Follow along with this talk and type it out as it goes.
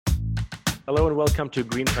Hello and welcome to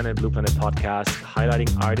Green Planet, Blue Planet podcast, highlighting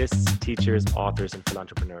artists, teachers, authors, and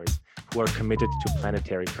philanthropreneurs who are committed to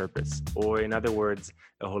planetary purpose, or in other words,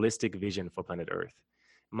 a holistic vision for planet Earth.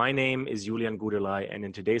 My name is Julian Guderlei, and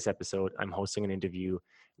in today's episode, I'm hosting an interview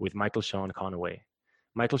with Michael Sean Conaway.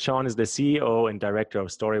 Michael Sean is the CEO and director of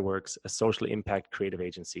Storyworks, a social impact creative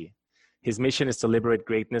agency. His mission is to liberate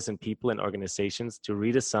greatness in people and organizations to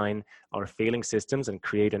redesign our failing systems and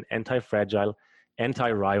create an anti-fragile,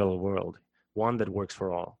 anti-rival world, one that works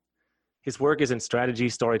for all. His work is in strategy,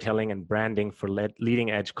 storytelling, and branding for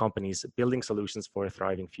leading-edge companies building solutions for a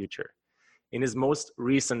thriving future. In his most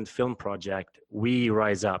recent film project, We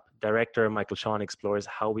Rise Up, director Michael Sean explores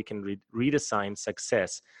how we can redesign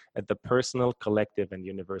success at the personal, collective, and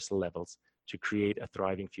universal levels to create a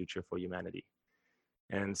thriving future for humanity.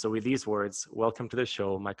 And so with these words, welcome to the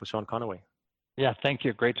show, Michael Sean Conaway. Yeah, thank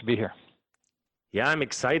you. Great to be here. Yeah, I'm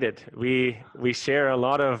excited. We share a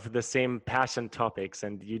lot of the same passion topics,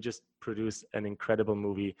 and you just produced an incredible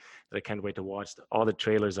movie that I can't wait to watch. All the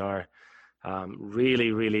trailers are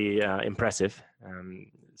really impressive.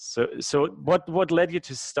 So what led you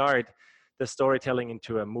to start the storytelling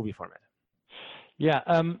into a movie format? Yeah,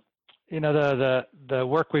 the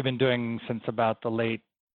work we've been doing since about the late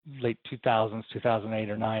 2000s, 2008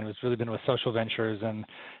 or 9 was really been with social ventures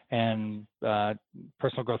and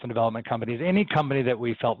personal growth and development companies, any company that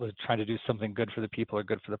we felt was trying to do something good for the people or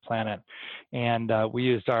good for the planet. And we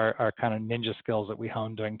used our kind of ninja skills that we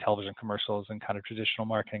honed doing television commercials and kind of traditional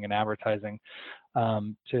marketing and advertising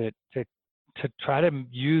to try to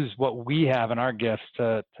use what we have in our gifts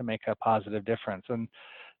to make a positive difference. And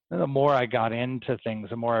the more I got into things,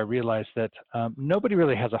 the more I realized that nobody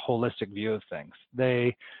really has a holistic view of things.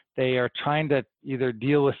 They are trying to either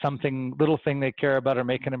deal with something, little thing they care about, or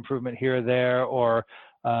make an improvement here or there, or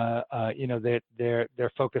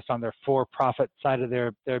they're focused on their for-profit side of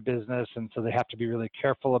their business, and so they have to be really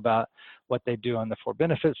careful about what they do on the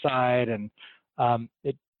for-benefit side. And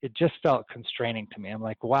it just felt constraining to me. I'm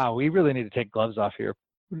like, wow, we really need to take gloves off here.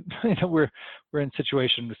 We're in a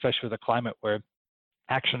situation, especially with the climate, where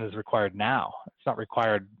action is required now. It's not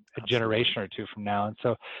required a generation or two from now. And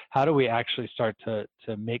so how do we actually start to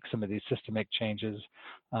make some of these systemic changes?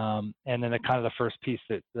 And then the kind of the first piece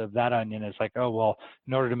of that onion is like, oh, well,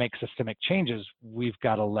 in order to make systemic changes, we've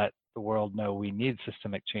got to let the world know we need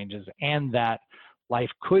systemic changes and that life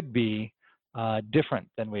could be different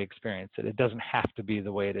than we experience it. It doesn't have to be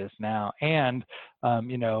the way it is now. And,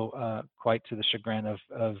 quite to the chagrin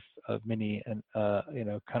of many,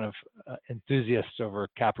 enthusiasts over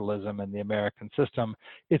capitalism and the American system,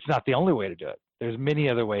 it's not the only way to do it. There's many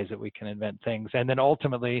other ways that we can invent things. And then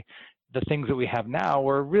ultimately, the things that we have now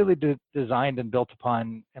were really designed and built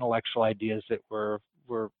upon intellectual ideas that were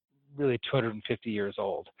really 250 years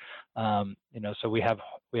old. So we have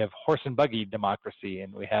horse and buggy democracy,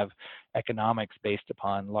 and we have economics based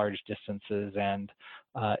upon large distances and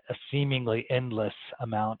a seemingly endless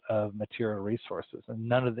amount of material resources. And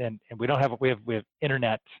none of them, and we have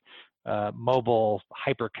internet, mobile,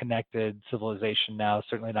 hyper-connected civilization now.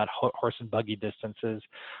 Certainly not horse and buggy distances,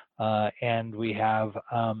 and we have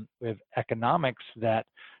economics that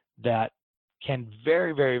can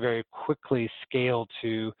very, very, very quickly scale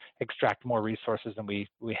to extract more resources than we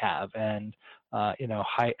have. And,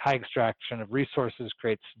 high extraction of resources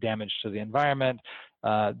creates damage to the environment.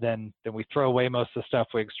 Then we throw away most of the stuff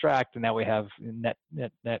we extract, and now we have net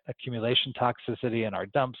accumulation toxicity in our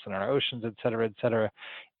dumps and our oceans, et cetera, et cetera.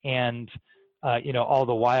 And all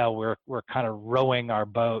the while we're kind of rowing our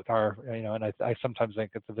boat, and I sometimes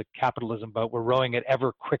think it's the capitalism boat. We're rowing it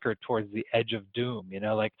ever quicker towards the edge of doom.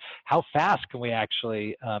 Like how fast can we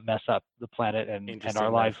actually mess up the planet and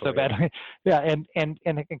our lives so badly? Yeah, and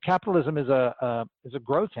capitalism is a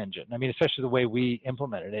growth engine. I mean, especially the way we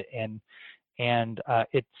implemented it, and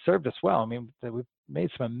it served us well. I mean, we've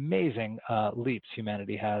made some amazing leaps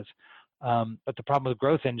humanity has, but the problem with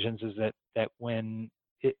growth engines is that when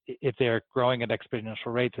if they're growing at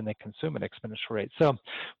exponential rates and they consume at exponential rates. So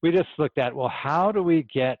we just looked at, well, how do we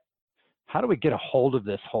get a hold of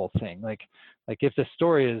this whole thing? Like if the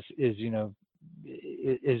story is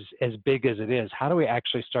as big as it is, how do we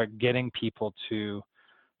actually start getting people to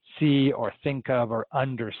see or think of or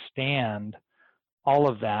understand all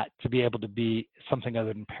of that to be able to be something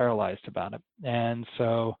other than paralyzed about it? And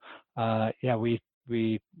so,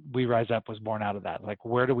 we Rise Up was born out of that. Like,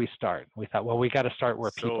 where do we start? We thought, well, we got to start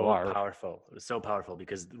where people are. So powerful,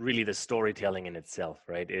 because really the storytelling in itself,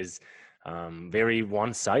 right, is very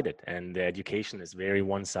one-sided, and the education is very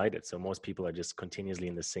one-sided. So most people are just continuously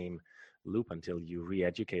in the same loop until you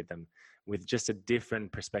re-educate them with just a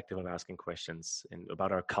different perspective of asking questions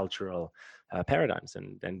about our cultural paradigms.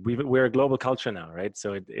 And we're a global culture now, right?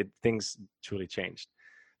 So things truly changed.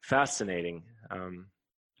 Fascinating.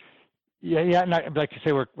 Yeah. And I'd like to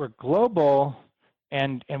say we're global,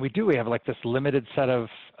 and we have like this limited set of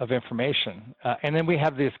information, and then we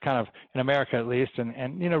have these kind of, in America at least,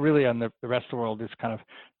 and really on the rest of the world, these kind of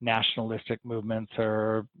nationalistic movements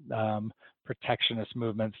or protectionist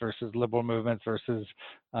movements versus liberal movements versus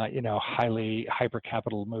highly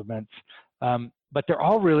hyper-capital movements. But they're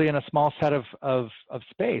all really in a small set of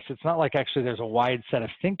space. It's not like actually there's a wide set of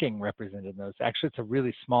thinking represented in those. Actually, it's a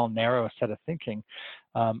really small, narrow set of thinking,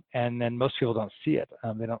 and then most people don't see it.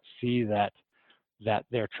 They don't see that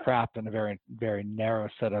they're trapped in a very, very narrow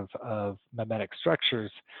set of mimetic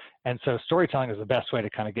structures. And so storytelling is the best way to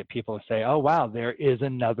kind of get people to say, oh, wow, there is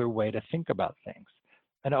another way to think about things.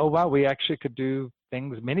 And oh, wow, we actually could do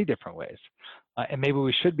things many different ways. And maybe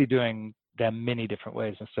we should be doing them many different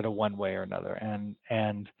ways instead of one way or another.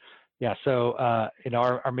 And yeah, so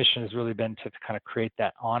our mission has really been to kind of create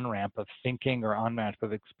that on-ramp of thinking or on-ramp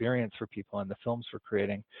of experience for people in the films we're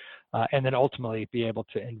creating, and then ultimately be able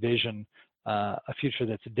to envision a future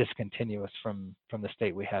that's discontinuous from the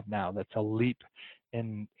state we have now. That's a leap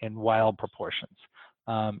in wild proportions.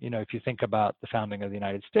 If you think about the founding of the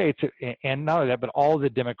United States, and not only that, but all the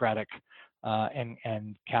democratic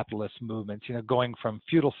and capitalist movements, going from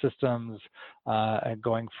feudal systems and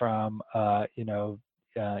going from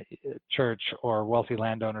church or wealthy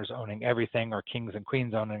landowners owning everything, or kings and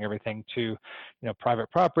queens owning everything, to private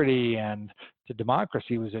property and to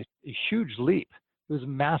democracy, was a huge leap. It was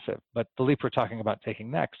massive, but the leap we're talking about taking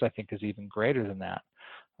next, I think, is even greater than that.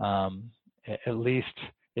 At least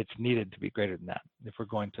it's needed to be greater than that if we're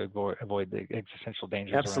going to avoid the existential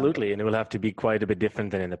dangers. Absolutely, and it will have to be quite a bit different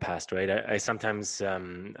than in the past, right? I sometimes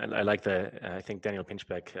I like I think Daniel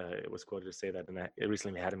Pinchbeck was quoted to say that, and I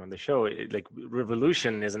recently had him on the show. Like,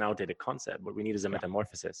 revolution is an outdated concept. What we need is a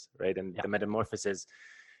metamorphosis, right? And the metamorphosis,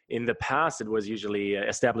 in the past, it was usually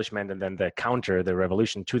establishment and then the counter, the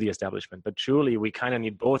revolution to the establishment. But truly, we kind of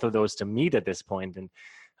need both of those to meet at this point. And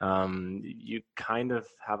you kind of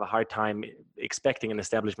have a hard time expecting an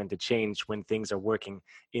establishment to change when things are working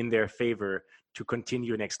in their favor to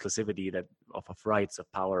continue an exclusivity of rights,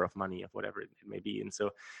 of power, of money, of whatever it may be. And so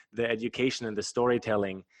the education and the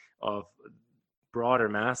storytelling of broader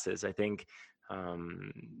masses, I think,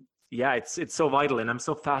 it's so vital, and I'm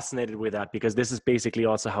so fascinated with that, because this is basically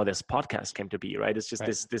also how this podcast came to be, right? It's just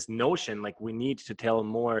this notion, like, we need to tell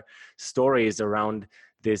more stories around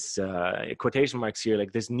this quotation marks here,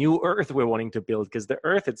 like this new earth we're wanting to build, because the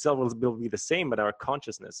earth itself will be the same, but our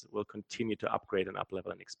consciousness will continue to upgrade and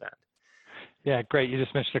up-level and expand. Yeah, great. You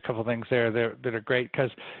just mentioned a couple of things there that are great,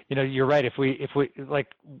 because you're right. If we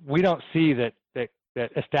we don't see that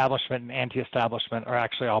establishment and anti-establishment are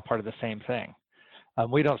actually all part of the same thing.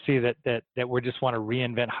 We don't see that we just want to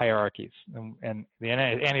reinvent hierarchies, and the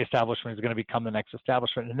anti-establishment is going to become the next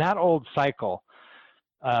establishment, and that old cycle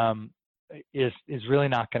is really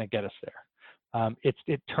not going to get us there.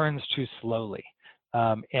 It turns too slowly,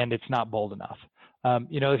 and it's not bold enough.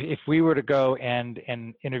 If we were to go and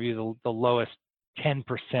interview the lowest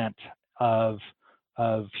 10% of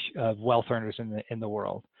wealth earners in the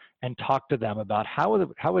world, and talk to them about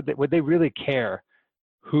would they really care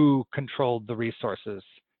who controlled the resources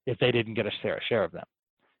if they didn't get a share of them,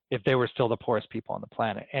 if they were still the poorest people on the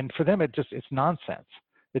planet? And for them, it's nonsense.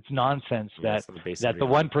 It's nonsense that the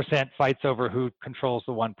 1% fights over who controls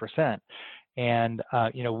the 1%. And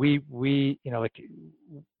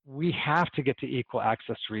we have to get to equal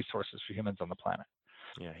access to resources for humans on the planet.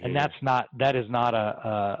 And that is not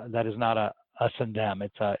a us and them.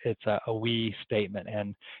 It's a we statement,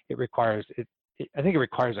 and I think it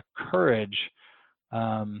requires a courage.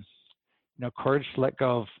 Courage to let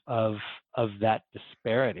go of that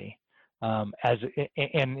disparity. Daniel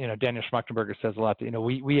Schmachtenberger says a lot that,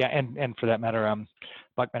 we and for that matter,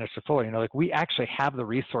 Buckminster Fuller, we actually have the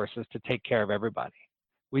resources to take care of everybody.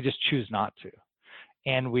 We just choose not to.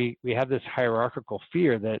 And we have this hierarchical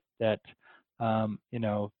fear that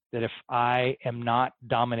if I am not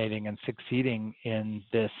dominating and succeeding in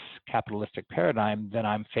this capitalistic paradigm, then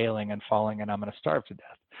I'm failing and falling, and I'm going to starve to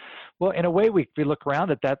death. Well, in a way, we look around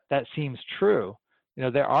at that seems true.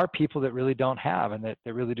 There are people that really don't have, and that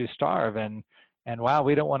really do starve, and wow,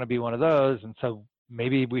 we don't want to be one of those, and so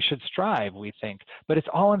maybe we should strive, we think. But it's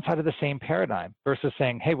all inside of the same paradigm, versus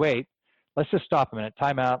saying, hey, wait, let's just stop a minute,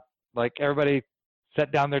 time out, like, everybody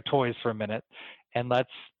set down their toys for a minute, and let's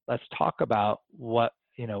talk about what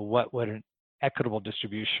would an equitable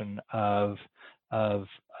distribution of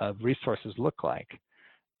resources look like.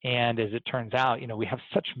 And as it turns out, we have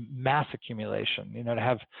such mass accumulation,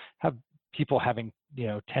 to have people having,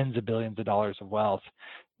 tens of billions of dollars of wealth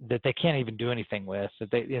that they can't even do anything with, that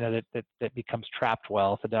they, that becomes trapped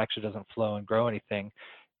wealth, that actually doesn't flow and grow anything.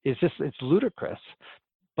 It's ludicrous.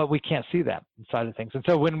 But we can't see that inside of things. And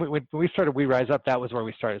so when we started We Rise Up, that was where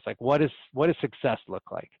we started. It's like, what does success look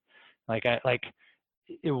like? What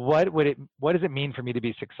does it mean for me to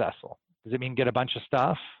be successful? Does it mean get a bunch of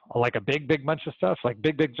stuff, like a big bunch of stuff, like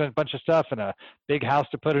big bunch of stuff, and a big house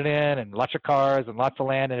to put it in, and lots of cars and lots of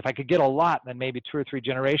land? And if I could get a lot, then maybe 2 or 3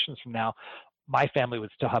 generations from now, my family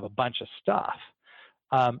would still have a bunch of stuff.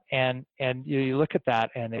 And you look at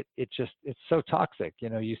that, and it's so toxic.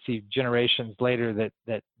 You see generations later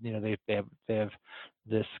that they have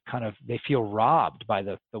this kind of, they feel robbed by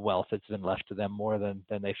the wealth that's been left to them more than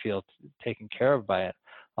they feel taken care of by it.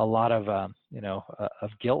 A lot of of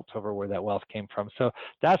guilt over where that wealth came from. So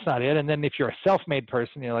that's not it. And then if you're a self-made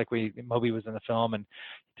person, like Moby was in the film, and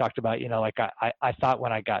he talked about, like I thought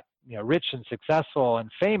when I got rich and successful and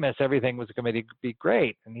famous, everything was going to be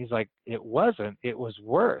great. And he's like, it wasn't. It was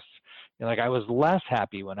worse. I was less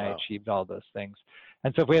happy when I achieved all those things.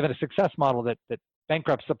 And so if we have a success model that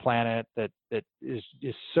bankrupts the planet, that is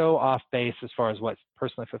so off base as far as what's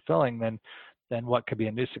personally fulfilling, then what could be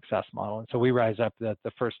a new success model? And so We Rise Up, the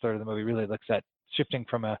first third of the movie really looks at shifting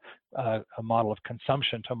from a model of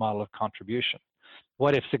consumption to a model of contribution.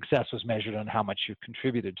 What if success was measured on how much you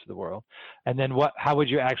contributed to the world? And then how would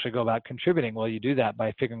you actually go about contributing? Well, you do that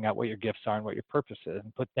by figuring out what your gifts are and what your purpose is,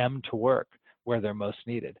 and put them to work where they're most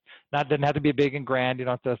needed. Doesn't have to be big and grand. You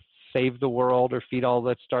don't have to save the world or feed all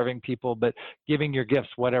the starving people, but giving your gifts,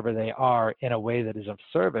 whatever they are, in a way that is of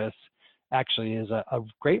service actually is a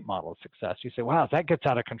great model of success. You say, wow, if that gets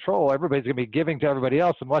out of control, everybody's going to be giving to everybody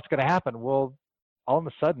else, and what's going to happen? Well, all of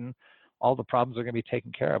a sudden, all the problems are going to be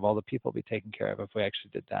taken care of. All the people will be taken care of if we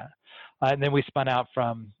actually did that. And then we spun out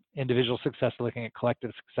from individual success, looking at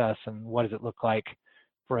collective success, and what does it look like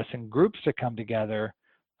for us in groups to come together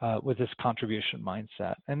with this contribution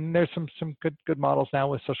mindset. And there's some good models now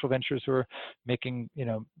with social ventures who are making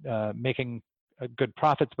good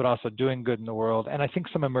profits, but also doing good in the world. And I think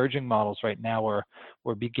some emerging models right now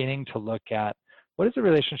we're beginning to look at what is the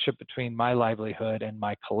relationship between my livelihood and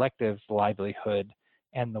my collective livelihood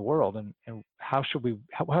and the world, and how should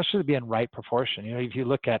it be in right proportion? If you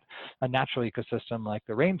look at a natural ecosystem like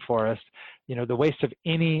the rainforest, the waste of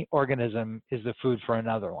any organism is the food for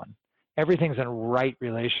another one. Everything's in right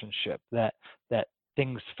relationship, that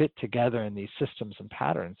things fit together in these systems and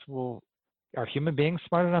patterns. Well, are human beings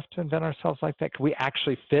smart enough to invent ourselves like that? Can we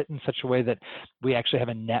actually fit in such a way that we actually have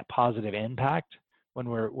a net positive impact when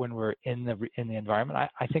we're in the environment?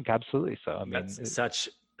 I think absolutely so. I mean, that's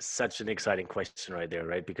such an exciting question right there,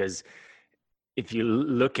 right? Because if you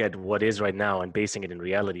look at what is right now and basing it in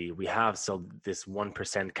reality, we have this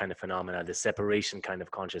 1% kind of phenomena, the separation kind of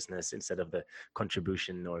consciousness instead of the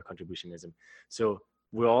contribution or contributionism. So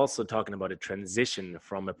we're also talking about a transition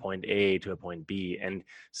from a point A to a point B. And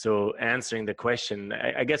so answering the question,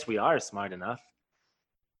 I guess we are smart enough.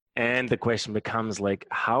 And the question becomes like,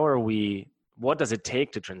 what does it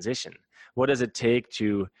take to transition? What does it take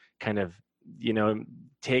to kind of,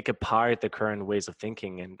 take apart the current ways of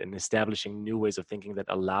thinking and establishing new ways of thinking that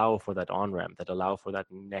allow for that on-ramp, that allow for that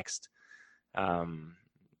next,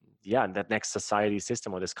 that next society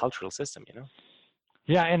system or this cultural system,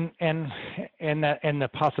 Yeah, and the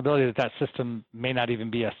possibility that system may not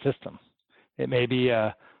even be a system. It may be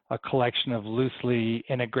a collection of loosely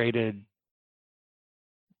integrated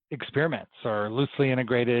experiments or loosely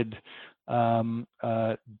integrated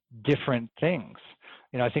different things.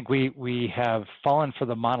 I think we have fallen for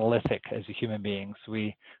the monolithic as human beings.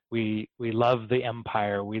 We love the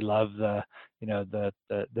empire. We love the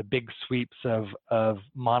big sweeps of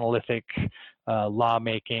monolithic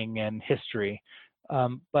lawmaking and history.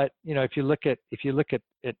 But if you look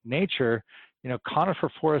at nature,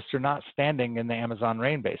 conifer forests are not standing in the Amazon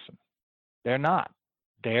rain basin. They're not.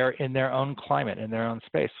 They're in their own climate, in their own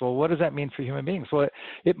space. Well, what does that mean for human beings? Well,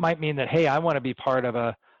 it might mean that, hey, I want to be part of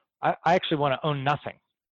I actually want to own nothing.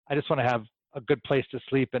 I just want to have a good place to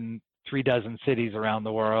sleep in 36 cities around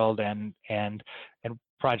the world and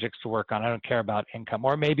projects to work on. I don't care about income.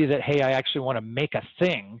 Or maybe that, hey, I actually want to make a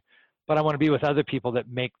thing, but I want to be with other people that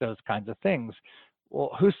make those kinds of things.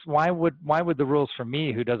 Well, why would the rules for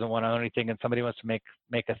me, who doesn't want to own anything, and somebody wants to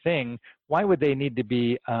make a thing, why would they need to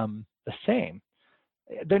be the same?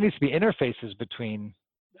 There needs to be interfaces between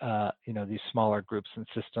these smaller groups and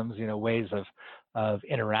systems, ways of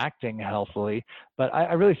interacting healthily. But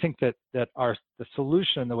I really think that the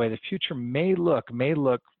solution and the way the future may look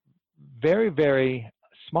very, very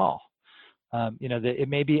small. It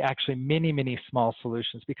may be actually many, many small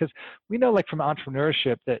solutions, because we know, like from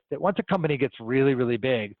entrepreneurship, that once a company gets really, really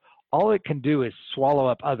big, all it can do is swallow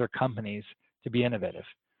up other companies to be innovative.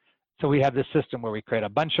 So we have this system where we create a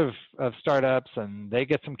bunch of startups, and they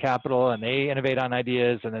get some capital and they innovate on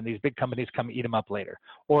ideas, and then these big companies come eat them up later.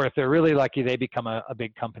 Or if they're really lucky, they become a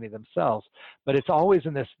big company themselves. But it's always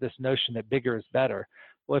in this notion that bigger is better.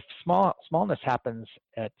 Well, if smallness happens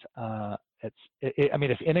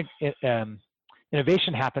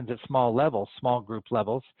innovation happens at small levels, small group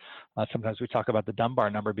levels. Sometimes we talk about the Dunbar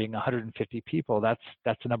number being 150 people. That's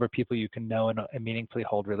a number of people you can know and meaningfully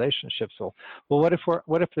hold relationships with. Well, what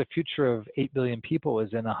if the future of 8 billion people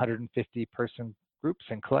is in 150 person groups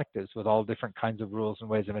and collectives with all different kinds of rules and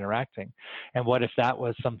ways of interacting? And what if that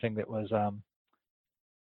was something that was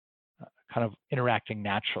kind of interacting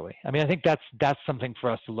naturally? I mean, I think that's something for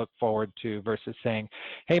us to look forward to, versus saying,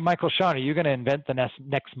 hey, Michael Sean, are you going to invent the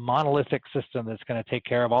next monolithic system that's going to take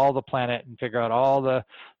care of all the planet and figure out all the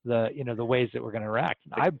ways that we're going to interact?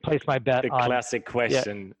 I'd place my bet on the classic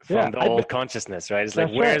question from the old consciousness, right? It's like,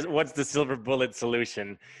 what's the silver bullet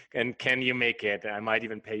solution, and can you make it? I might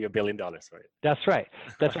even pay you $1 billion for it. That's right.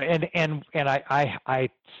 And I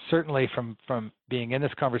certainly, from being in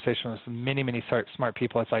this conversation with many, many smart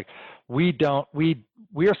people, it's like, we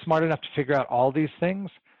are smart enough to figure out all these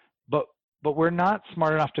things, but we're not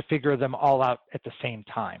smart enough to figure them all out at the same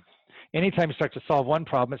time. Anytime you start to solve one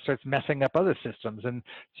problem, it starts messing up other systems. And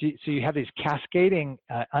so you have these cascading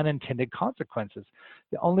unintended consequences.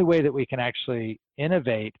 The only way that we can actually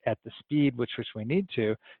innovate at the speed which we need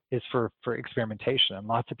to is for experimentation and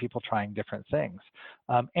lots of people trying different things.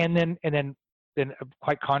 And then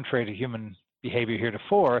quite contrary to human behavior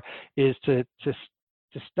heretofore, is to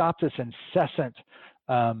stop this incessant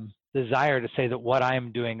desire to say that what I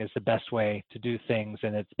am doing is the best way to do things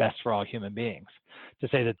and it's best for all human beings. To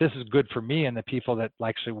say that this is good for me and the people that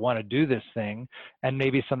actually want to do this thing, and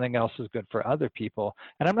maybe something else is good for other people.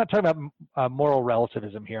 And I'm not talking about moral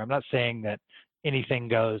relativism here. I'm not saying that anything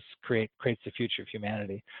goes creates the future of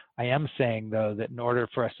humanity. I am saying, though, that in order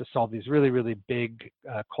for us to solve these really, really big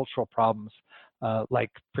cultural problems,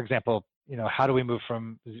 like, for example, how do we move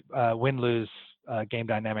from win-lose game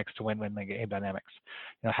dynamics to win-win game dynamics?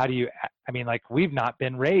 How do you, we've not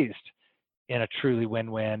been raised in a truly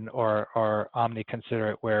win-win or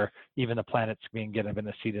omni-considerate, where even the planet's being given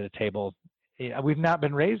a seat at a table. We've not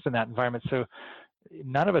been raised in that environment, so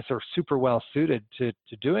none of us are super well suited to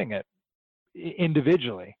doing it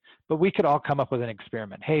individually. But we could all come up with an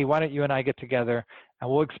experiment. Hey, why don't you and I get together and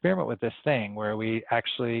we'll experiment with this thing where we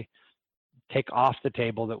actually take off the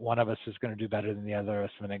table that one of us is going to do better than the other of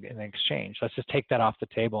us in exchange. Let's just take that off the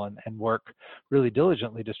table and work really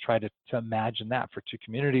diligently to try to imagine that for two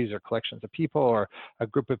communities or collections of people or a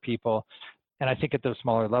group of people. And I think at those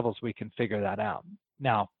smaller levels, we can figure that out.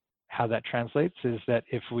 Now, how that translates is that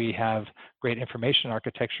if we have great information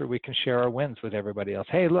architecture, we can share our wins with everybody else.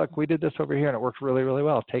 Hey, look, we did this over here and it worked really, really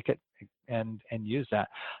well. Take it and use that.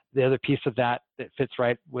 The other piece of that fits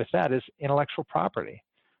right with that is intellectual property.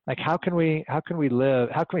 Like, how can we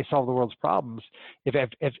solve the world's problems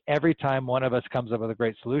if every time one of us comes up with a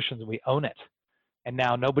great solution, we own it, and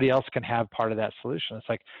now nobody else can have part of that solution? It's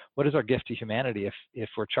like, what is our gift to humanity if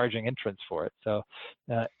we're charging entrance for it? So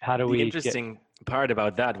how do we? The interesting part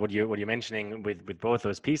about that, what you're mentioning with both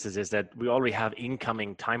those pieces, is that we already have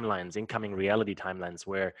incoming reality timelines,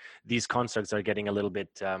 where these constructs are getting a little bit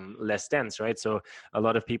less dense, right? So a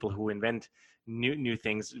lot of people who invent new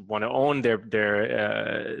things want to own their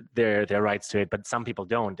rights to it, but some people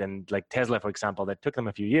don't. And like Tesla, for example, that took them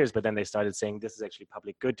a few years, but then they started saying this is actually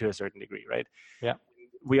public good to a certain degree, right? Yeah.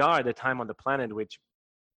 We are at a time on the planet which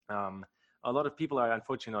a lot of people are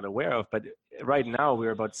unfortunately not aware of, but right now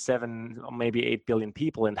we're about 7 or maybe 8 billion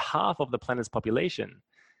people, and half of the planet's population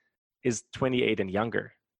is 28 and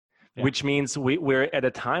younger. Yeah. Which means we're at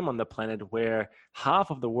a time on the planet where half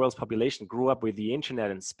of the world's population grew up with the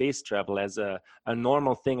internet and space travel as a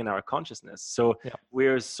normal thing in our consciousness. So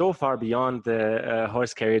we're so far beyond the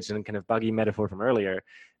horse carriage and kind of buggy metaphor from earlier.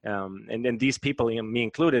 And then these people, me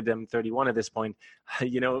included, I'm 31 at this point,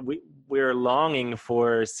 we're longing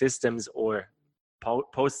for systems or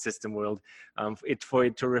post-system world for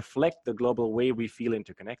it to reflect the global way we feel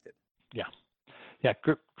interconnected. Yeah. Yeah,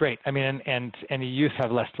 great. I mean, and youth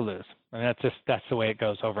have less to lose. I mean, that's the way it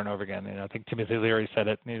goes over and over again. I think Timothy Leary said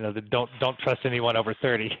it. That don't trust anyone over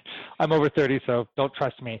 30. I'm over 30, so don't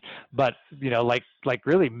trust me. But like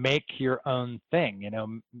really make your own thing.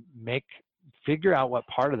 Figure out what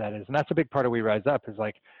part of that is, and that's a big part of We Rise Up. Is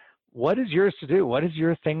like, what is yours to do? What is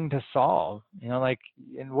your thing to solve? And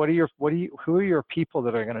who are your people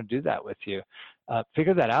that are going to do that with you?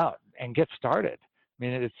 Figure that out and get started. I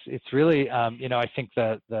mean, it's really, you know, I think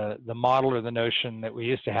the model or the notion that we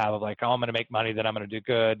used to have of like, oh, I'm going to make money, then I'm going to do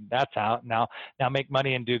good, that's out. Now make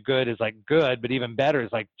money and do good is like good, but even better is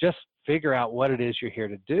like just figure out what it is you're here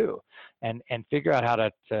to do, and figure out how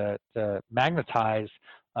to magnetize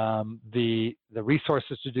the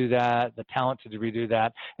resources to do that, the talent to do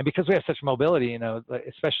that. And because we have such mobility, you know,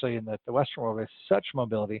 especially in the Western world, we have such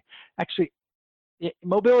mobility. Actually,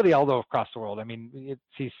 mobility all across the world. I mean, you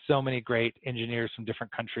see so many great engineers from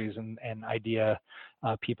different countries and idea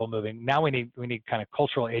people moving. Now we need kind of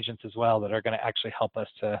cultural agents as well that are going to actually help us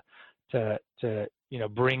to you know,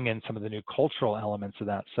 bring in some of the new cultural elements of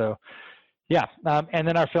that. So yeah, and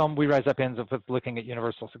then our film We Rise Up ends up with looking at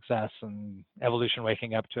universal success and evolution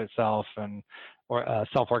waking up to itself, and or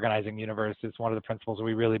self-organizing universe is one of the principles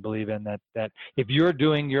we really believe in, that if you're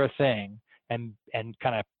doing your thing and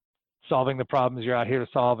kind of solving the problems you're out here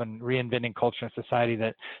to solve and reinventing culture and society,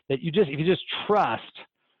 that if you just trust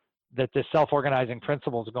that the self-organizing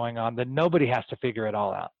principle is going on, then nobody has to figure it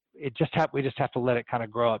all out. We just have to let it kind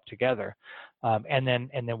of grow up together, and then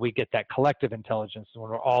we get that collective intelligence when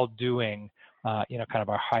we're all doing you know, kind of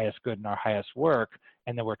our highest good and our highest work,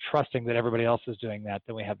 and then we're trusting that everybody else is doing that.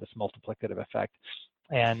 Then we have this multiplicative effect.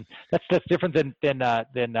 And that's different than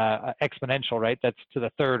exponential, right? That's to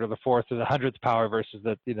the third or the fourth or the 100th power versus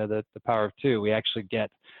the power of 2. We actually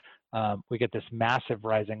get this massive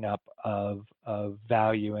rising up of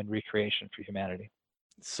value and recreation for humanity.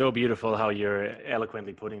 So beautiful how you're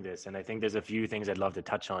eloquently putting this, and I think there's a few things I'd love to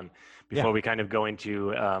touch on before we kind of go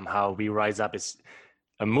into how We Rise Up is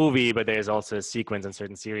a movie, but there's also a sequence and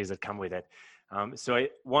certain series that come with it.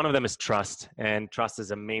 One of them is trust, and trust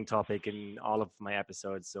is a main topic in all of my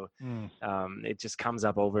episodes. So it just comes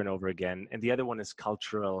up over and over again. And the other one is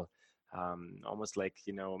cultural, almost like,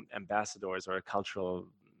 you know, ambassadors or cultural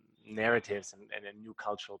narratives and new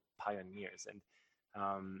cultural pioneers. And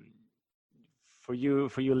for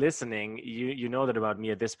you listening, you know that about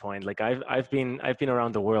me at this point. Like I've been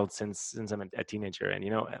around the world since I'm a teenager, and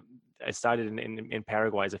you know, I started in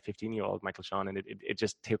Paraguay as a 15-year-old, Michael Sean, and it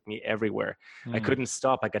just took me everywhere. I couldn't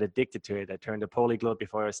stop. I got addicted to it. I turned a polyglot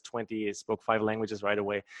before I was 20. I spoke 5 languages right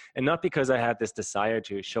away, and not because I had this desire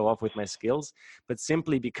to show off with my skills, but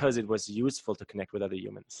simply because it was useful to connect with other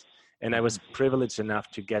humans. And I was privileged enough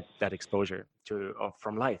to get that exposure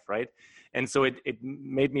from life, right? And so it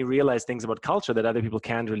made me realize things about culture that other people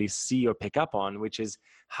can't really see or pick up on, which is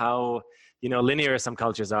how, you know, linear some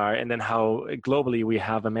cultures are, and then how globally we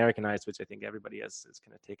have Americanized, which I think everybody has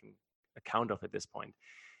kind of taken account of at this point.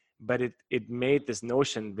 But it made this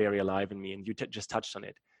notion very alive in me, and you just touched on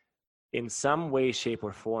it. In some way, shape,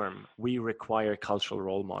 or form, we require cultural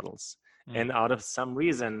role models. And out of some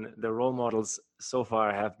reason, the role models so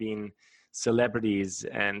far have been celebrities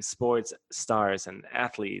and sports stars and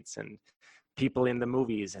athletes and people in the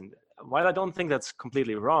movies. And while I don't think that's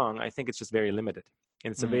completely wrong, I think it's just very limited.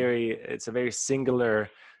 And it's a very singular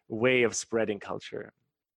way of spreading culture.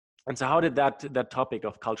 And so how did that topic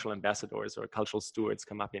of cultural ambassadors or cultural stewards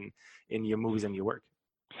come up in your movies and your work?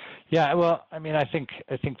 Yeah, well, I mean, I think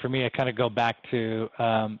for me, I kind of go back to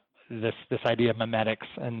this idea of memetics,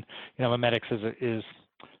 and you know, memetics is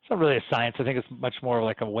it's not really a science. I think it's much more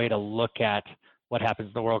like a way to look at what happens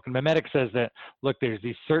in the world. And memetics says that, look, there's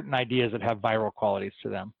these certain ideas that have viral qualities to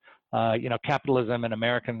them. You know, capitalism and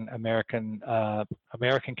American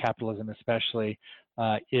capitalism especially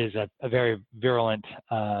is a very virulent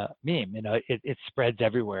meme. You know, it spreads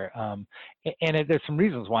everywhere, and there's some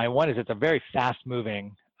reasons why. One is it's a very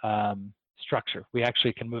fast-moving structure. We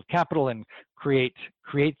actually can move capital and create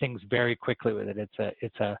things very quickly with it.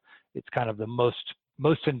 It's kind of the most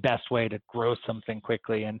and best way to grow something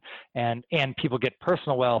quickly, and people get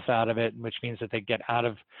personal wealth out of it, which means that they get out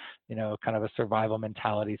of, you know, kind of a survival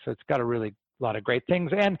mentality. So it's got a lot of great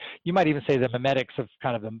things. And you might even say the memetics of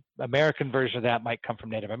kind of the American version of that might come from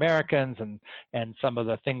Native Americans and some of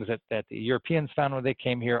the things that the Europeans found when they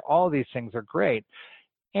came here. All these things are great.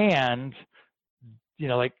 And you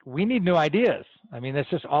know, like, we need new ideas. I mean, that's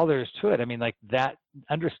just all there is to it. I mean, like, that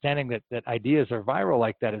understanding that ideas are viral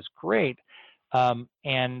like that is great.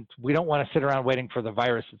 And we don't want to sit around waiting for the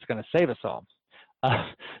virus that's going to save us all.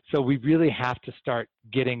 So we really have to start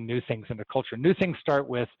getting new things into culture. New things start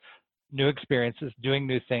with new experiences, doing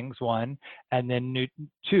new things, 1, and then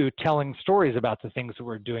 2, telling stories about the things that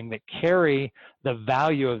we're doing that carry the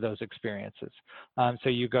value of those experiences. So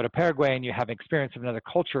you go to Paraguay and you have experience of another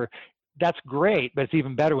culture. That's great, but it's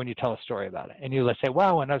even better when you tell a story about it. And you let's say,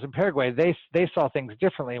 wow, when I was in Paraguay, they saw things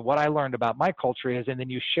differently. And what I learned about my culture is, and then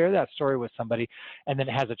you share that story with somebody, and then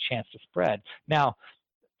it has a chance to spread. Now,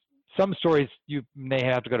 some stories you may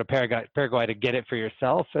have to go to Paraguay to get it for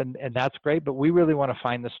yourself, and that's great. But we really want to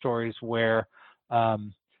find the stories where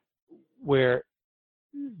where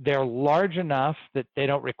they're large enough that they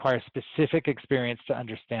don't require specific experience to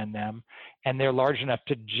understand them, and they're large enough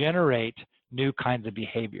to generate new kinds of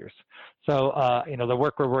behaviors. So, the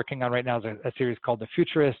work we're working on right now is a series called The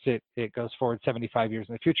Futurist. It goes forward 75 years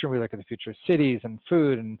in the future. We look at the future of cities and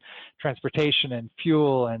food and transportation and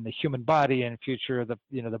fuel and the human body and future of the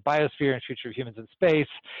biosphere and future of humans in space.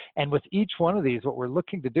 And with each one of these, what we're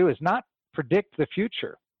looking to do is not predict the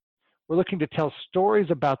future. We're looking to tell stories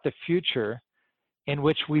about the future in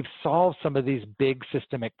which we've solved some of these big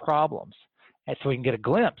systemic problems. And so we can get a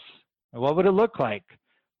glimpse. What would it look like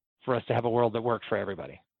for us to have a world that worked for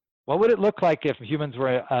everybody? What would it look like if humans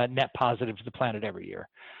were net positive to the planet every year?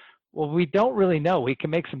 Well, we don't really know. We can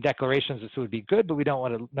make some declarations this would be good, but we don't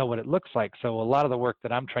want to know what it looks like. So a lot of the work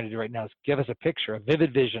that I'm trying to do right now is give us a picture, a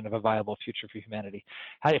vivid vision of a viable future for humanity.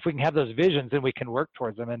 If we can have those visions, then we can work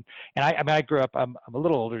towards them. And I grew up, I'm a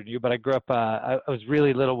little older than you, but I grew up, I was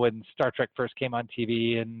really little when Star Trek first came on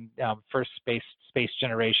TV and first space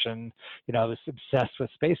generation. I was obsessed with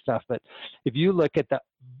space stuff. But if you look at the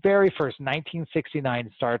very first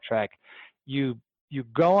 1969 Star Trek, you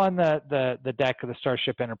go on the deck of the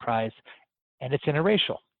Starship Enterprise, and it's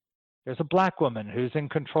interracial. There's a black woman who's in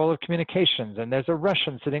control of communications, and there's a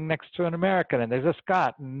Russian sitting next to an American, and there's a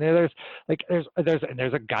Scot, and there's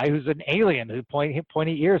a guy who's an alien who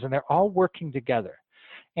pointy ears, and they're all working together.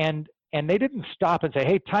 And they didn't stop and say,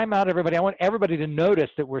 hey, time out, everybody. I want everybody to notice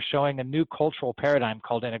that we're showing a new cultural paradigm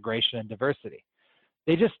called integration and diversity.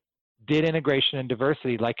 They just did integration and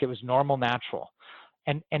diversity like it was normal, natural.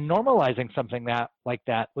 And normalizing something like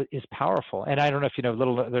that is powerful. And I don't know if you know a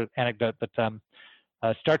little other anecdote, but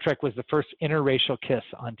Star Trek was the first interracial kiss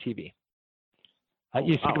on TV.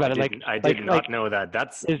 You think about it, I did not know that.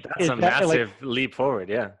 That's a massive leap forward.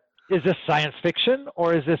 Yeah. Is this science fiction,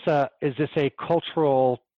 or is this a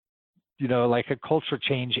cultural, like a culture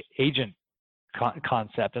change agent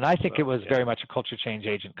concept? And I think it was very much a culture change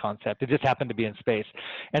agent concept. It just happened to be in space.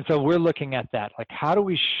 And so we're looking at that, like, how do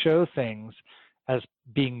we show things as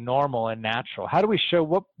being normal and natural? How do we show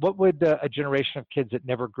what would a generation of kids that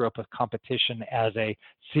never grew up with competition as a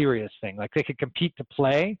serious thing? Like, they could compete to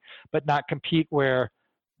play, but not compete where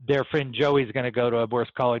their friend Joey's going to go to a worse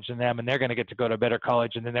college than them, and they're going to get to go to a better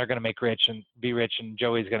college, and then they're going to be rich, and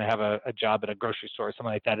Joey's going to have a job at a grocery store or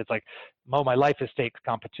something like that. It's like, my life is stakes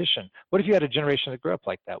competition. What if you had a generation that grew up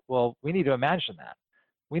like that? Well, we need to imagine that.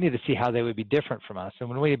 We need to see how they would be different from us. And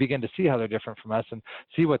when we begin to see how they're different from us and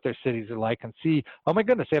see what their cities are like and see, oh my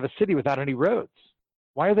goodness, they have a city without any roads.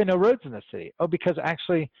 Why are there no roads in the city? Oh, because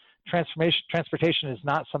actually transportation is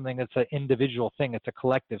not something that's an individual thing, it's a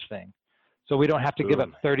collective thing. So we don't have to give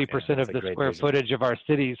up 30% of the square footage of our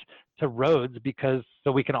cities to roads,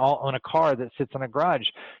 so we can all own a car that sits in a garage,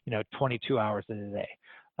 22 hours a day.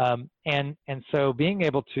 And so being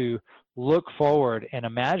able to look forward and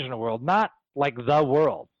imagine a world, not like the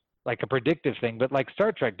world, like a predictive thing, but like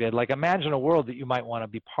Star Trek did, like imagine a world that you might want to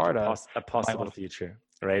be part of. A possible future,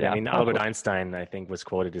 right? Yeah, I mean, Albert Einstein, I think, was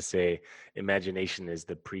quoted to say, imagination is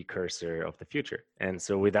the precursor of the future. And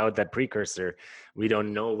so without that precursor, we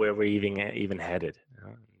don't know where we're even headed.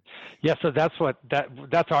 Yeah, so that's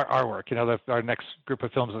our work. Our next group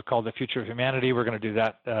of films is called The Future of Humanity. We're going to do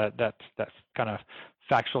that kind of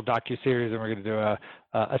factual docuseries, and we're going to do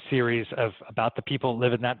a series about the people that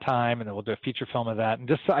live in that time, and then we'll do a feature film of that. And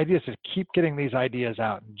just the idea is to keep getting these ideas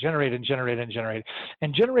out and generate in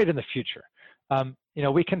the future.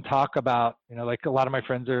 We can talk about, like a lot of my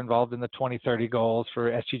friends are involved in the 2030 goals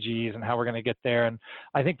for SDGs and how we're going to get there. And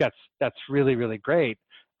I think that's really, really great.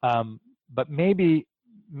 But maybe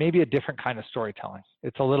a different kind of storytelling.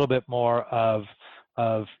 It's a little bit more of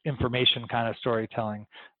information kind of storytelling.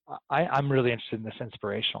 I'm really interested in this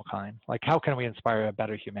inspirational kind. Like, how can we inspire a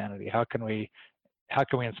better humanity? How can we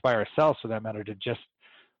inspire ourselves, for that matter, to just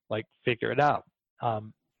like figure it out?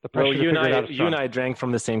 Well, you and I drank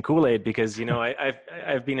from the same Kool-Aid, because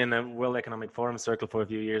I've been in the World Economic Forum circle for a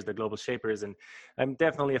few years, the Global Shapers, and I'm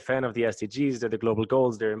definitely a fan of the SDGs. They're the global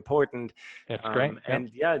goals. They're important. That's great.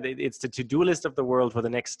 And it's the to-do list of the world for the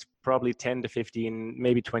next probably 10 to 15,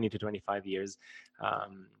 maybe 20 to 25 years.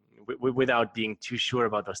 Without being too sure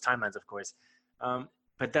about those timelines, of course.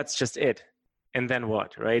 But that's just it. And then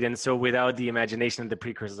what, right? And so without the imagination and the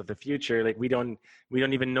precursors of the future, like we don't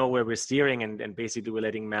even know where we're steering, and basically we're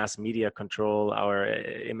letting mass media control our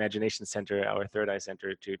imagination center, our third eye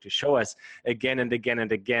center, to show us again and again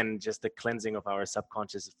and again just the cleansing of our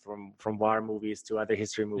subconscious from war movies to other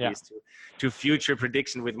history movies to future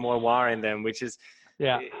prediction with more war in them, which is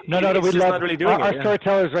Yeah. No, it's we just love not really doing our it. Yeah.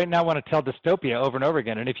 storytellers right now want to tell dystopia over and over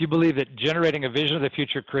again. And if you believe that generating a vision of the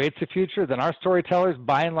future creates a future, then our storytellers,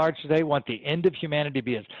 by and large today, want the end of humanity to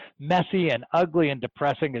be as messy and ugly and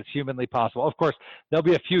depressing as humanly possible. Of course, there'll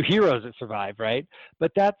be a few heroes that survive, right?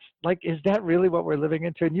 But that's like, is that really what we're living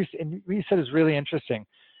into? And what you said is really interesting.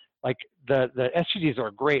 Like the SDGs are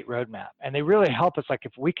a great roadmap, and they really help us. Like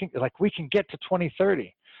if we can get to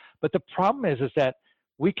 2030, but the problem is that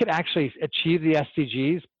we could actually achieve the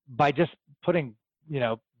SDGs by just putting,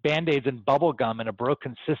 Band-Aids and bubble gum in a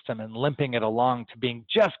broken system and limping it along to being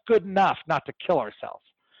just good enough not to kill ourselves.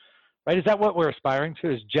 Right? Is that what we're aspiring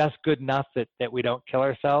to? Is just good enough that we don't kill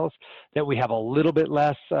ourselves, that we have a little bit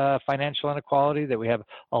less financial inequality, that we have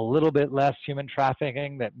a little bit less human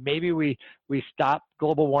trafficking, that maybe we stop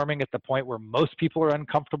global warming at the point where most people are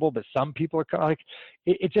uncomfortable, but some people are like,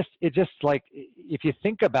 it just like, if you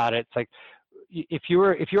think about it, it's like, if you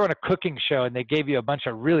were on a cooking show and they gave you a bunch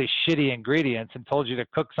of really shitty ingredients and told you to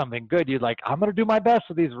cook something good, you'd like, I'm going to do my best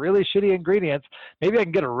with these really shitty ingredients. Maybe I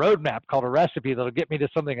can get a roadmap called a recipe that'll get me to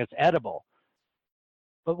something that's edible.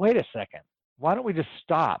 But wait a second. Why don't we just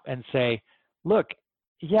stop and say, look,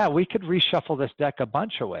 yeah, we could reshuffle this deck a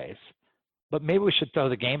bunch of ways, but maybe we should throw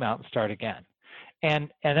the game out and start again. And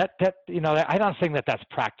that I'm not saying that that's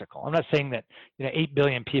practical. I'm not saying that 8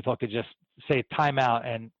 billion people could just say time out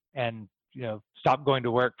and stop going to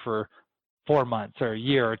work for 4 months or a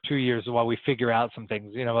year or 2 years while we figure out some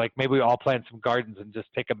things. Like maybe we all plant some gardens and just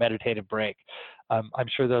take a meditative break. I'm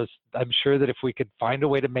sure that if we could find a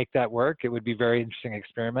way to make that work, it would be a very interesting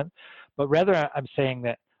experiment. But rather, I'm saying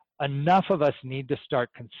that enough of us need to start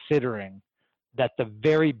considering that the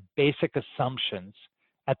very basic assumptions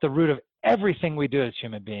at the root of everything we do as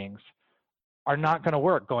human beings are not going to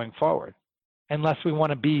work going forward, unless we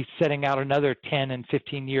want to be setting out another 10 and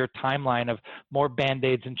 15-year timeline of more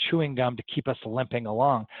Band-Aids and chewing gum to keep us limping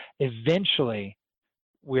along. Eventually,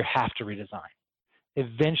 we have to redesign.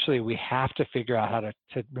 Eventually, we have to figure out how to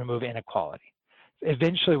remove inequality.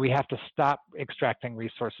 Eventually, we have to stop extracting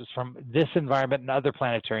resources from this environment and other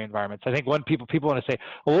planetary environments. I think when people want to say,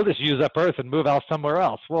 well, we'll just use up Earth and move out somewhere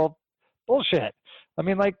else. Well, bullshit. I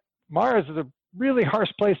mean, like, Mars is a really harsh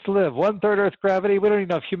place to live. 1/3 Earth gravity. We don't even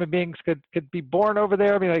know if human beings could be born over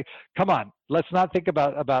there. I mean, like, come on, let's not think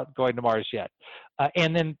about going to Mars yet.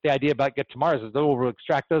 And then the idea about get to Mars is, oh, we'll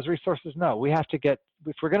extract those resources. No, we have to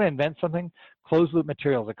if we're going to invent something, closed loop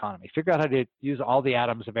materials economy. Figure out how to use all the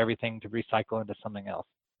atoms of everything to recycle into something else.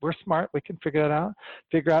 We're smart. We can figure that out.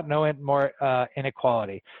 Figure out no more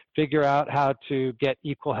inequality. Figure out how to get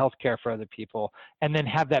equal health care for other people, and then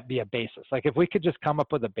have that be a basis. Like if we could just come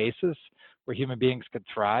up with a basis where human beings could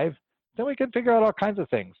thrive, then we can figure out all kinds of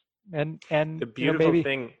things. And the beautiful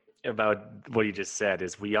thing about what you just said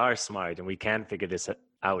is we are smart and we can figure this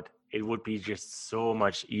out. It would be just so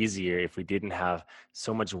much easier if we didn't have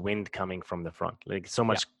so much wind coming from the front, like so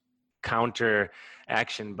much counter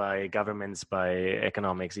action by governments, by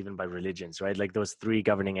economics, even by religions, right? Like those three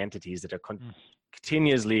governing entities that are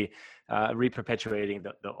continuously re-perpetuating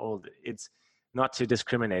the old. It's not to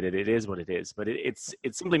discriminate it. It is what it is, but it's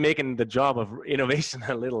simply making the job of innovation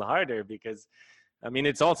a little harder, because I mean,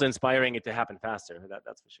 it's also inspiring it to happen faster.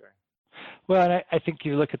 That's for sure. Well, and I think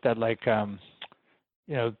you look at that, like,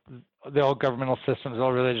 the old governmental systems, the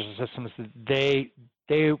old religious systems,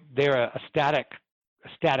 they're a static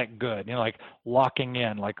good, like locking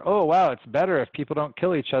in, like, oh, wow, it's better if people don't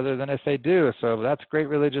kill each other than if they do. So that's a great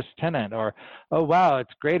religious tenet. Or, oh, wow,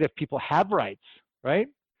 it's great if people have rights, right?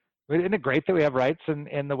 Isn't it great that we have rights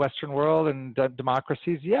in the Western world and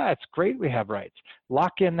democracies? Yeah, it's great we have rights.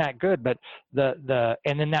 Lock in that good, but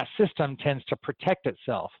and then that system tends to protect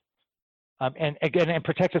itself, and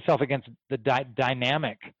protect itself against the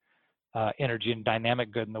dynamic energy and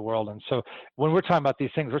dynamic good in the world. And so when we're talking about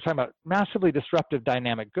these things, we're talking about massively disruptive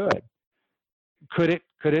dynamic good. Could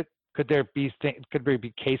there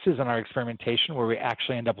be cases in our experimentation where we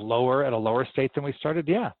actually end up at a lower state than we started?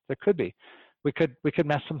 Yeah, there could be. We could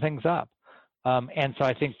mess some things up. And so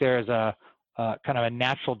I think there's a kind of a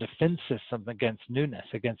natural defense system against newness,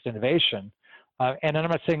 against innovation. And I'm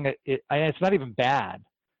not saying that it's not even bad,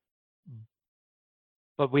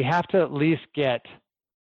 but we have to at least get,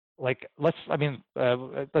 like, let's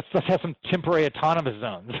have some temporary autonomous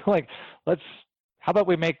zones. Like, how about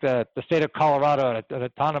we make the state of Colorado an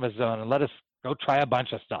autonomous zone and let us go try a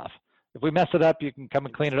bunch of stuff. If we mess it up, you can come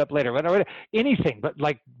and clean it up later. Whatever, anything, but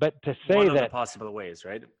to say one of that the possible ways,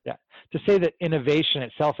 right? Yeah, to say that innovation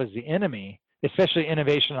itself is the enemy, especially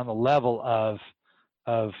innovation on the level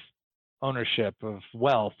of ownership, of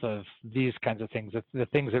wealth, of these kinds of things, the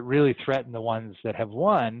things that really threaten the ones that have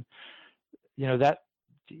won. That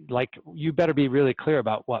like, you better be really clear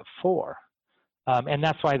about what for. And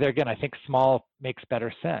that's why, there again, I think small makes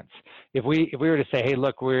better sense. If we were to say, hey,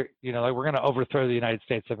 look, we're going to overthrow the United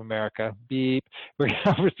States of America, beep, we're going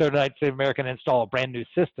to overthrow the United States of America and install a brand new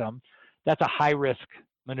system, that's a high risk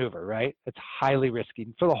maneuver, right? It's highly risky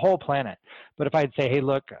for the whole planet. But if I'd say, hey,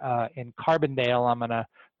 look, in Carbondale,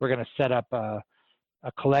 we're going to set up a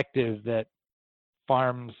collective that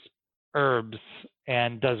farms herbs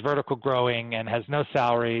and does vertical growing and has no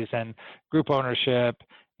salaries and group ownership,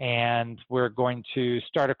 and we're going to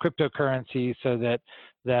start a cryptocurrency so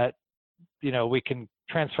that we can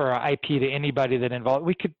transfer our IP to anybody that involved.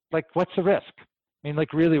 We could, like, what's the risk? I mean,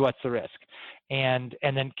 like, really, what's the risk? And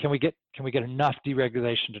then can we get enough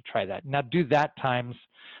deregulation to try that? Now do that times,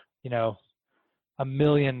 1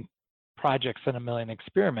 million projects and 1 million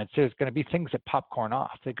experiments. There's going to be things that popcorn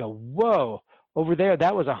off. They go, whoa, over there,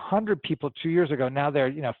 that was 100 people 2 years ago. Now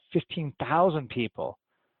they're 15,000 people,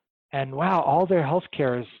 and wow, all their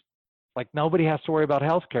healthcare is like, nobody has to worry about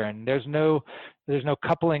healthcare, and there's no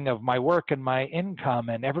coupling of my work and my income,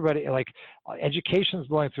 and everybody, like, education's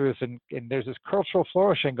blowing through this, and there's this cultural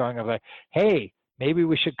flourishing going of like, hey, maybe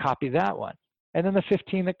we should copy that one. And then the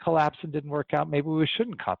 15 that collapsed and didn't work out, maybe we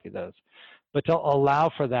shouldn't copy those. But to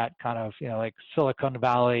allow for that kind of, like Silicon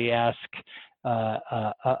Valley-esque,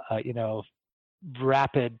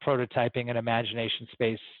 rapid prototyping and imagination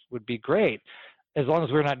space would be great, as long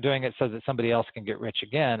as we're not doing it so that somebody else can get rich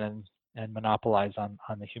again and monopolize on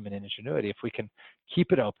the human ingenuity. If we can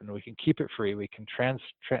keep it open, we can keep it free, we can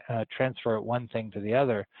transfer one thing to the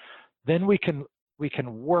other, then we can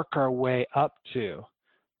work our way up to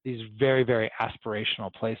these very, very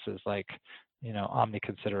aspirational places, like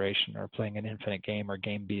omni-consideration, or playing an infinite game, or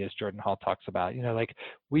game B, as Jordan Hall talks about. Like,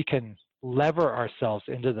 we can lever ourselves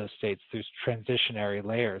into those states through transitionary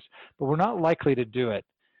layers, but we're not likely to do it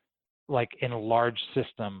like in a large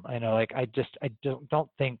system. I don't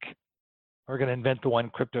think we're going to invent the one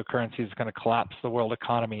cryptocurrency that's going to collapse the world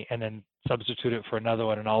economy and then substitute it for another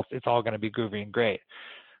one, and it's all going to be groovy and great.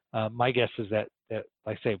 My guess is that,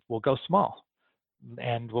 like I say, we'll go small,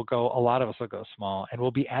 and a lot of us will go small, and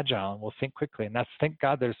we'll be agile, and we'll think quickly. And thank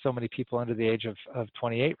God there's so many people under the age of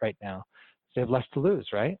 28 right now. They have less to lose,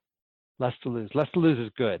 right? Less to lose. Less to lose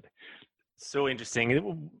is good. So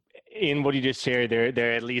interesting. In what you just shared,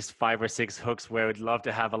 there are at least 5 or 6 hooks where I would love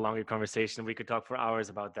to have a longer conversation. We could talk for hours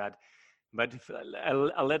about that, but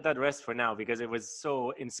I'll let that rest for now, because it was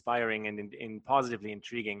so inspiring and positively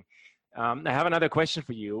intriguing. I have another question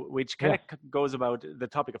for you, which kind of goes about the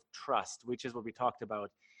topic of trust, which is what we talked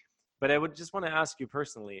about. But I would just want to ask you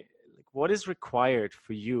personally, like, what is required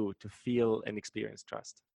for you to feel and experience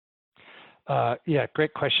trust?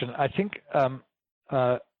 Great question. I think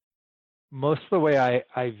most of the way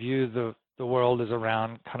I view the world is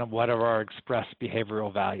around kind of what are our expressed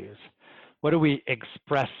behavioral values. What do we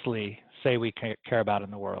expressly say we care about in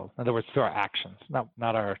the world? In other words, through our actions,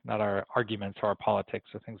 not our arguments or our politics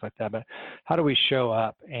or things like that, but how do we show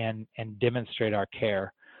up and demonstrate our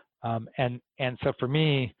care? And so for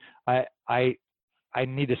me, I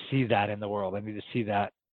need to see that in the world. I need to see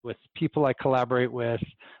that with people I collaborate with.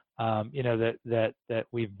 That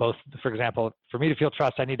we've both, for example, for me to feel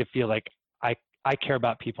trust, I need to feel like I care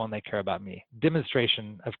about people and they care about me.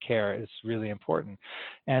 Demonstration of care is really important.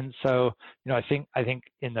 And so, I think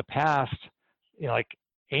in the past, like,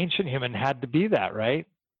 ancient human had to be that, right?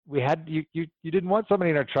 We had, you didn't want somebody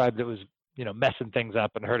in our tribe that was, messing things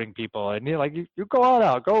up and hurting people. And you go on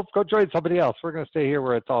out, go join somebody else. We're going to stay here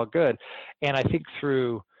where it's all good. And I think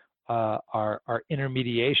through our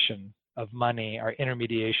intermediation of money, our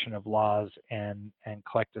intermediation of laws and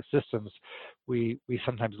collective systems, we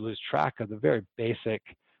sometimes lose track of the very basic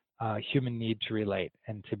human need to relate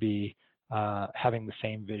and to be having the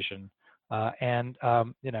same vision, not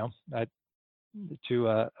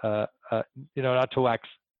to wax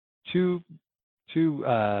too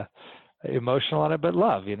emotional on it, but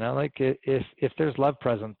love. Like, if there's love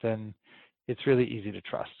present, then it's really easy to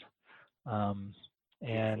trust. And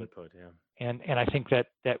I think that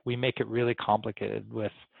we make it really complicated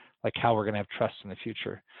with, like, how we're going to have trust in the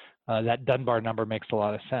future. That Dunbar number makes a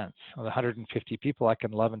lot of sense. With 150 people, I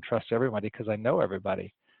can love and trust everybody because I know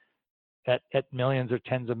everybody. At millions or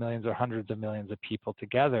tens of millions or hundreds of millions of people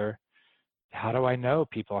together, how do I know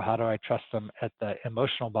people? How do I trust them at the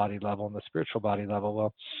emotional body level and the spiritual body level?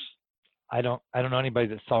 Well, I don't know anybody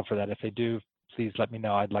that's solved for that. If they do, please let me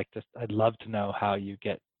know. I'd love to know how you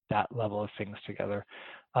get that level of things together.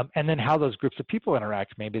 And then how those groups of people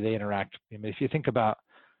interact. Maybe they interact. I mean, if you think about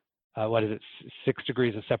 6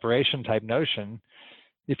 degrees of separation type notion,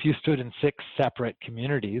 if you stood in 6 separate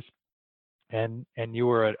communities and you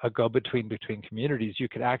were a go-between between communities, you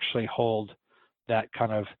could actually hold that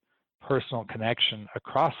kind of personal connection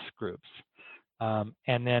across groups.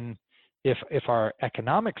 And then if our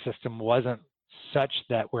economic system wasn't such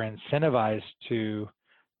that we're incentivized to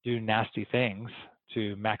do nasty things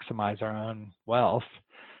to maximize our own wealth,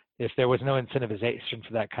 if there was no incentivization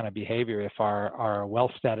for that kind of behavior, if our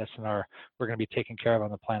wealth status and we're going to be taken care of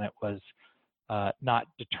on the planet was not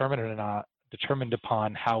determined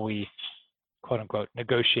upon how we quote unquote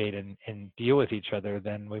negotiate and deal with each other,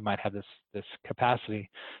 then we might have this capacity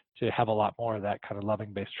to have a lot more of that kind of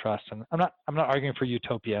loving based trust. And I'm not arguing for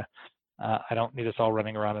utopia. I don't need us all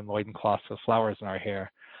running around in loincloths with flowers in our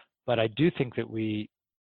hair, but I do think that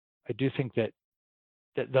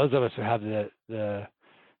that those of us who have the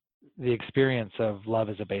experience of love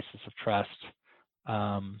as a basis of trust,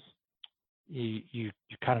 you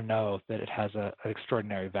kind of know that it has an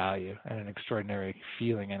extraordinary value and an extraordinary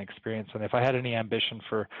feeling and experience. And if I had any ambition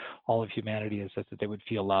for all of humanity, is that they would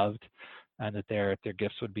feel loved and that their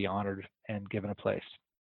gifts would be honored and given a place.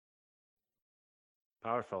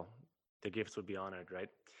 Powerful. The gifts would be honored, right?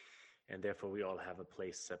 And therefore we all have a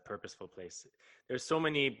place, a purposeful place. There's so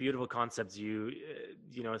many beautiful concepts you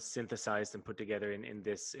synthesized and put together in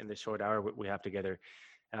this short hour we have together.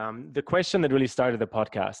 The question that really started the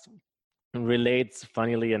podcast relates,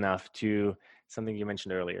 funnily enough, to something you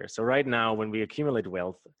mentioned earlier. So right now, when we accumulate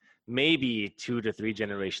wealth, maybe 2 to 3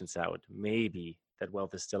 generations out, maybe that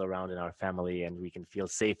wealth is still around in our family and we can feel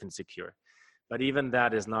safe and secure. But even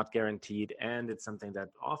that is not guaranteed, and it's something that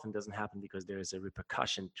often doesn't happen because there is a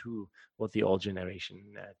repercussion to what the old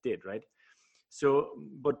generation did, right? So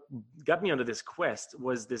what got me onto this quest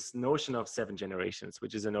was this notion of 7 generations,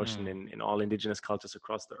 which is a notion in all indigenous cultures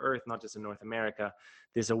across the earth, not just in North America,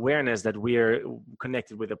 this awareness that we're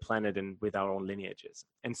connected with the planet and with our own lineages.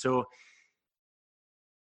 And so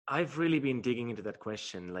I've really been digging into that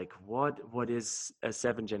question, like what is a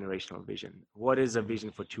 7 generational vision? What is a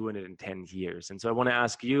vision for 210 years? And so I want to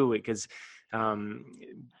ask you, because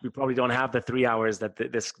we probably don't have the 3 hours that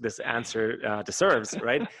this answer deserves,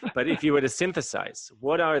 right? But if you were to synthesize,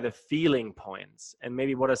 what are the feeling points, and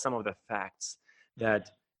maybe what are some of the facts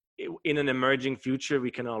that in an emerging future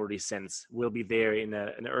we can already sense will be there in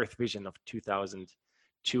an Earth vision of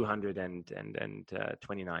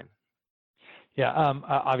 2229? Yeah,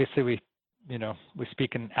 obviously we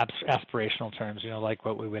speak in aspirational terms, like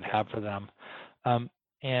what we would have for them,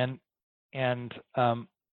 and I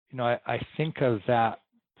think of that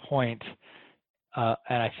point, and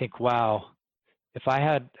I think, wow, if I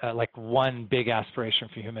had like one big aspiration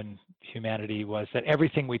for humanity was that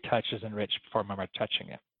everything we touch is enriched before we're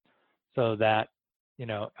touching it, so that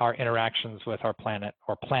our interactions with our planet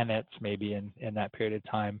or planets maybe in that period of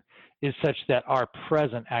time is such that our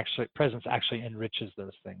presence actually enriches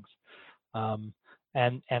those things.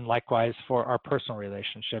 And likewise for our personal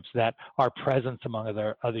relationships, that our presence among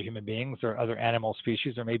other human beings or other animal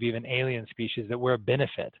species or maybe even alien species, that we're a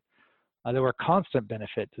benefit, that we're a constant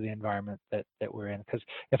benefit to the environment that we're in. Because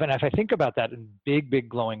if I think about that in big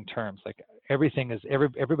glowing terms, like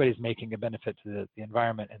everybody's making a benefit to the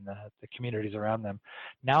environment and the communities around them.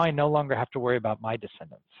 Now I no longer have to worry about my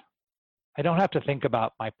descendants. I don't have to think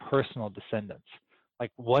about my personal descendants.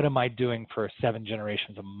 Like, what am I doing for 7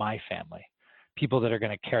 generations of my family? People that are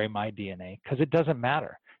going to carry my DNA, because it doesn't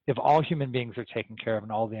matter. If all human beings are taken care of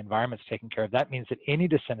and all the environment's taken care of, that means that any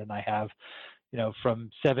descendant I have, from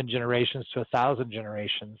 7 generations to 1,000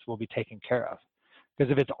 generations will be taken care of.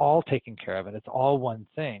 Because if it's all taken care of and it's all one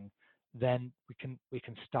thing, then we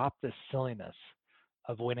can stop this silliness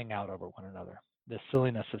of winning out over one another. The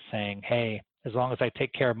silliness of saying, hey, as long as I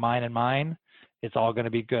take care of mine and mine, it's all going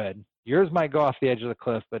to be good. Yours might go off the edge of the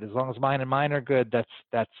cliff, but as long as mine and mine are good,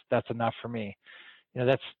 that's enough for me.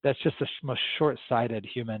 That's just the most short-sighted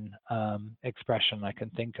human expression I can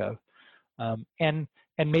think of. And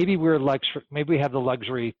maybe maybe we have the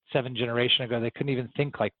luxury 7 generations ago, they couldn't even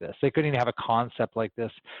think like this. They couldn't even have a concept like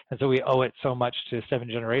this. And so we owe it so much to 7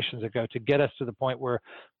 generations ago to get us to the point where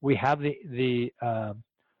we have the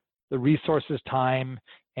resources, time,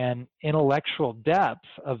 and intellectual depth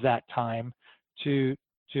of that time to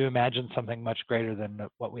imagine something much greater than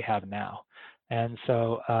what we have now. And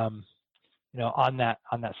so, on that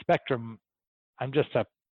spectrum, I'm just a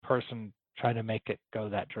person trying to make it go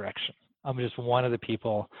that direction. I'm just one of the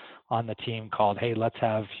people on the team called, hey, let's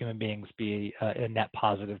have human beings be a net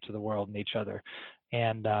positive to the world and each other.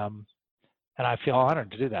 And I feel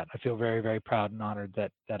honored to do that. I feel very, very proud and honored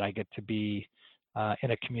that I get to be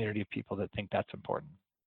in a community of people that think that's important.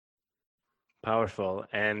 Powerful.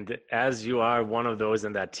 And as you are one of those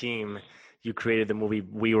in that team, you created the movie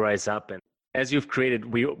We Rise Up. And As you've created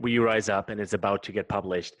We Rise Up and it's about to get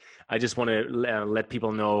published, I just want to let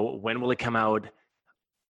people know, when will it come out?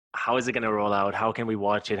 How is it going to roll out? How can we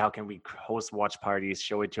watch it? How can we host watch parties,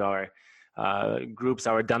 show it to our groups,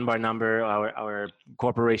 our Dunbar number, our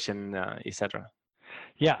corporation, etc.?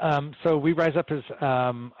 Yeah, so We Rise Up is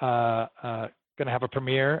going to have a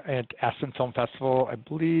premiere at Aspen Film Festival, I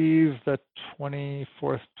believe the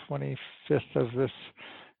 24th, 25th of this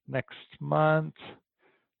next month.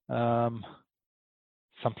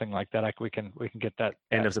 Something like that. We can get that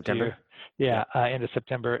end of September. Yeah, end of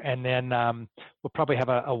September, and then we'll probably have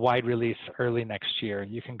a wide release early next year.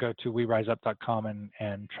 You can go to weriseup.com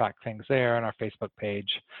and track things there on our Facebook page.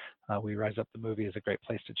 We Rise Up the movie is a great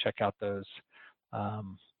place to check out those.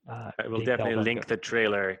 I will definitely link the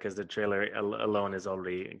trailer, because the trailer alone is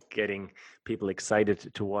already getting people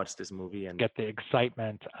excited to watch this movie and get the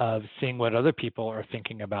excitement of seeing what other people are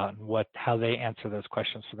thinking about and how they answer those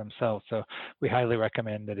questions for themselves. So we highly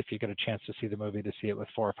recommend that if you get a chance to see the movie, to see it with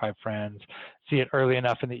 4 or 5 friends, see it early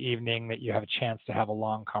enough in the evening that you have a chance to have a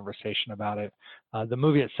long conversation about it. The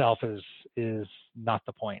movie itself is not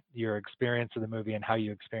the point. Your experience of the movie and how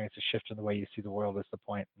you experience a shift in the way you see the world is the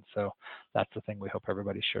point. And so that's the thing we hope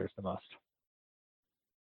everybody shares the most.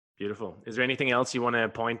 Beautiful. Is there anything else you want to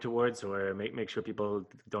point towards or make sure people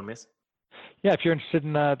don't miss? Yeah, if you're interested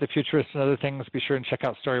in the futurists and other things, be sure and check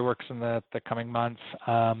out Storyworks in the coming months.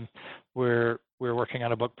 We're working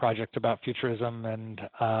on a book project about futurism, and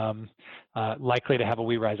likely to have a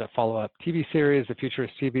We Rise Up follow-up TV series, a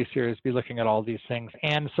futurist TV series. Be looking at all these things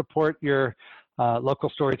and support your local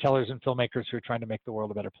storytellers and filmmakers who are trying to make the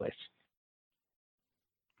world a better place.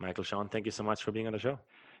 Michael, Sean, thank you so much for being on the show.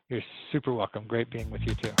 You're super welcome. Great being with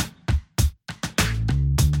you too.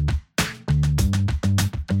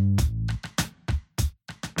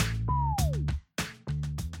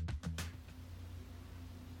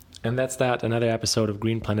 And that's that, another episode of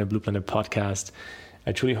Green Planet, Blue Planet podcast.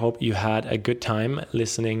 I truly hope you had a good time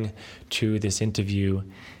listening to this interview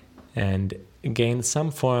and gained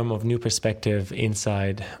some form of new perspective,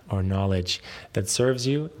 insight, or knowledge that serves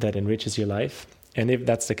you, that enriches your life. And if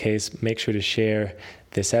that's the case, make sure to share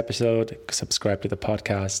this episode, subscribe to the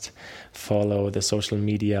podcast, follow the social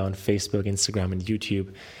media on Facebook, Instagram, and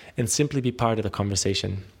YouTube, and simply be part of the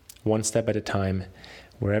conversation. One step at a time.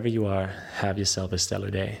 Wherever you are, have yourself a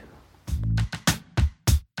stellar day.